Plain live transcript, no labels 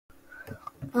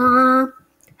Um,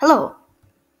 Hello.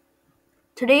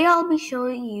 Today I'll be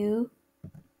showing you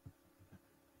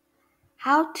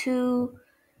how to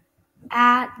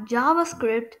add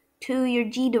JavaScript to your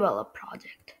gdevelop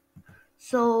project.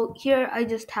 So here I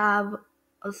just have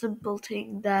a simple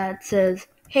thing that says,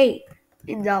 "Hey"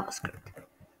 in JavaScript.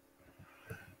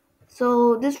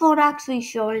 So this won't actually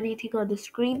show anything on the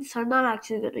screen, so I'm not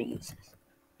actually going to use this.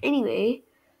 Anyway,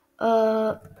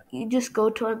 uh, you just go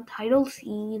to untitled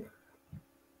scene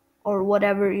or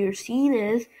whatever your scene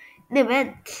is in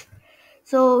events.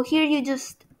 So here you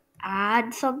just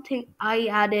add something. I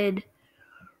added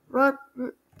run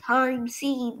time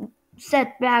scene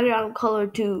set background color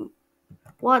to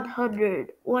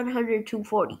 100, 100 to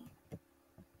 40.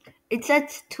 It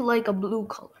sets to like a blue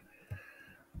color.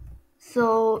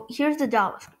 So here's the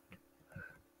JavaScript.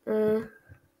 Uh,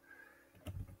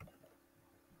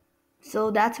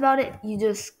 so that's about it. You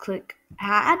just click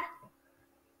add.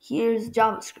 Here's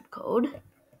JavaScript code.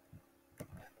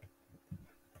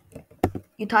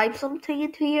 You type something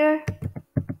into here.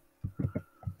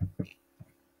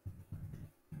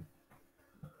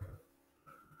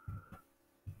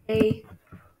 Hey,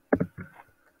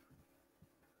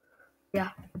 yeah,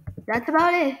 that's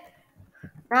about it.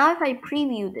 Now if I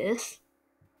preview this,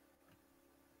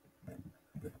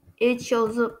 it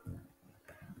shows up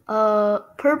a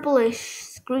purplish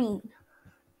screen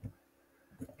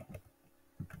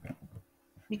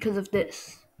because of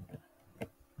this.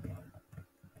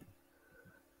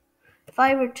 If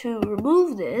I were to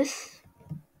remove this,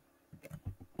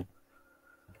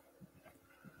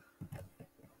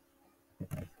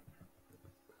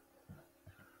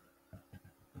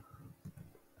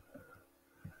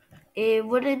 it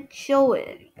wouldn't show it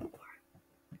anymore.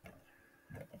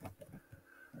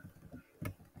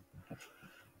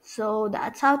 So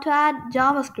that's how to add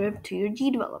JavaScript to your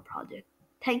gdevelop project.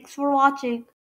 Thanks for watching.